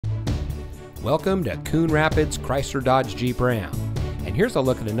Welcome to Coon Rapids Chrysler Dodge Jeep Ram. And here's a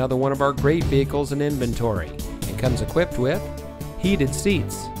look at another one of our great vehicles in inventory. It comes equipped with heated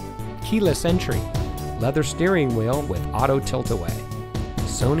seats, keyless entry, leather steering wheel with auto tilt-away,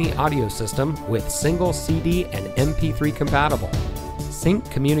 Sony audio system with single CD and MP3 compatible, sync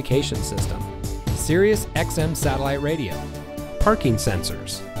communication system, Sirius XM satellite radio, parking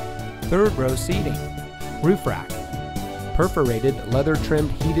sensors, third row seating, roof rack, perforated leather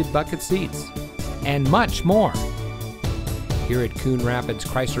trimmed heated bucket seats, and much more. Here at Coon Rapids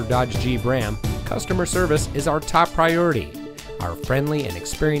Chrysler Dodge Jeep Ram, customer service is our top priority. Our friendly and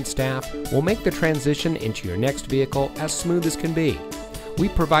experienced staff will make the transition into your next vehicle as smooth as can be. We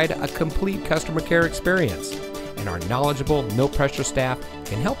provide a complete customer care experience, and our knowledgeable, no-pressure staff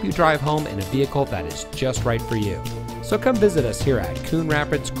can help you drive home in a vehicle that is just right for you. So come visit us here at Coon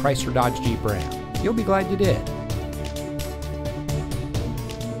Rapids Chrysler Dodge Jeep Ram. You'll be glad you did.